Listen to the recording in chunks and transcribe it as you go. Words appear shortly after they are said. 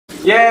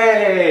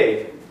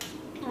¡Yay!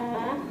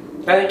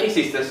 Dani, ¿qué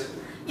hiciste?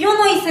 Yo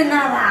no hice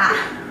nada.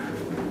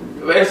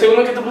 El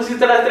segundo que tú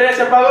pusiste la estrella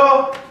se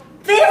apagó.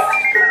 ¿Ves?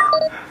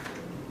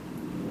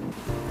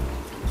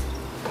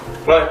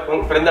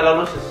 Chloe, prende las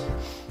luces.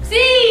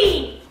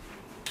 ¡Sí!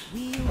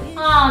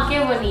 ¡Oh, qué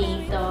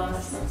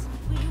bonitos!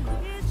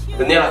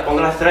 Daniela,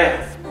 ponga la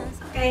estrella.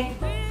 Ok.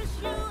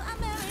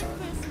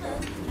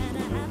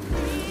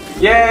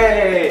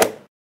 ¡Yay!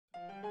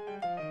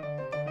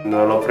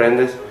 No lo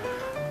prendes.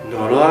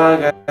 No lo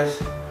hagas.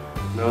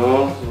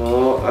 No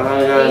lo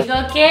hagas. Digo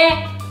que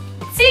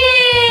 ¡sí!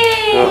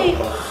 No.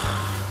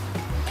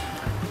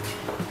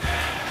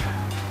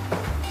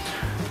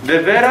 ¿De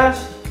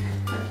veras?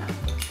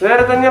 ¿De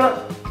veras, Daniela?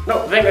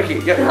 No, venga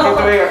aquí. Ya, no.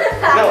 Te venga.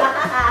 No.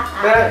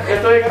 Ya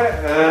estoy.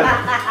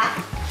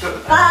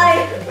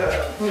 Bye.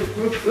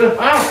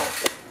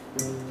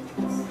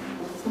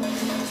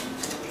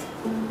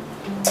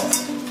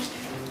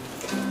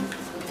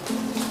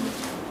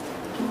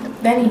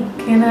 Dani,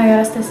 ¿qué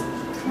navegaste?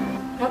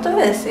 No te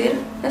voy a decir.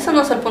 Eso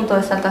no es el punto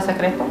de Salta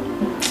secreto.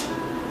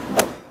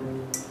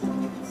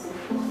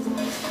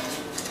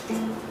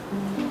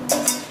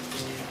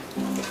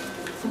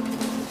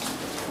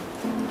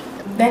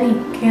 Dani,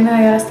 ¿qué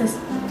navegaste?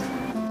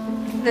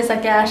 Le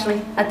saqué a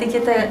Ashley. ¿A ti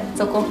quién te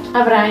tocó?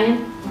 A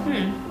Brian.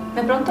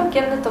 Me pregunto a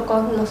quién le tocó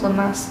los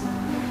demás.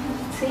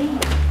 Sí.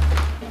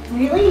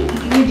 Really?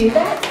 You do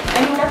that?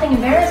 I mean, nothing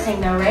embarrassing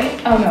though, right?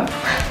 Oh no.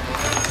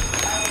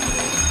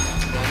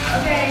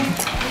 Okay,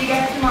 see you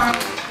guys tomorrow.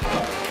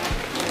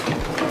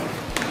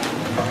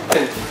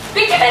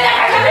 ¡Pinche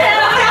pendeja!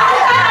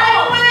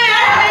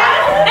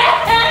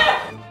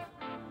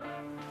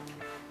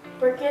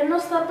 ¿Por qué no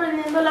está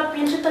prendiendo la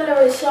pinche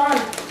televisión?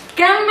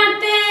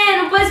 ¡Cálmate!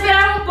 ¿No puedes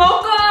esperar un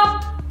poco?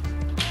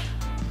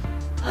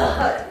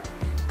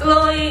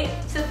 Chloe,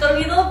 ¿se te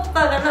olvidó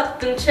pagar la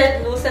pinche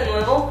luz de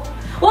nuevo?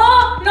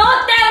 ¡Oh! ¡No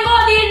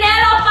tengo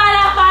dinero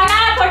para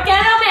pagar! ¿Por qué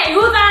no me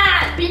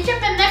ayudan? ¡Pinche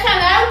pendeja!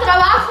 ¡Agarra un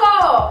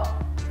trabajo!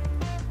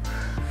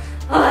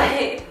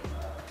 Ay.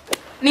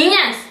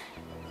 Niñas,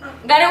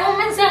 gané un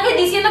mensaje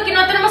diciendo que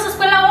no tenemos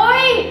escuela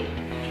hoy.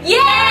 ¡Yeah!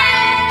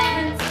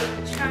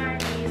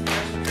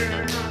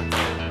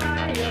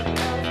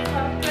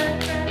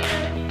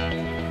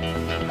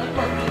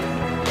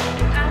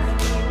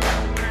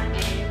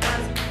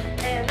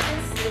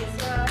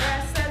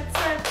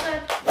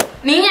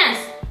 Niñas,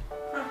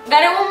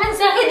 gané un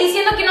mensaje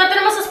diciendo que no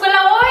tenemos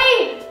escuela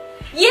hoy.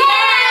 ¡Yeah!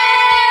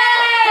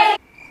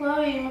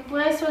 Chloe, ¿me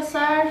puedes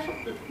besar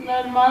la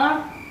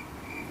almohada?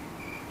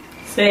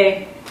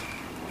 Sí.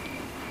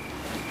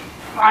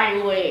 Ay,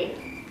 güey.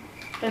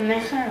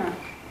 Pendeja.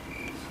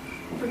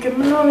 ¿Por qué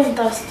me lo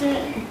aventaste?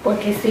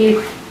 Porque sí.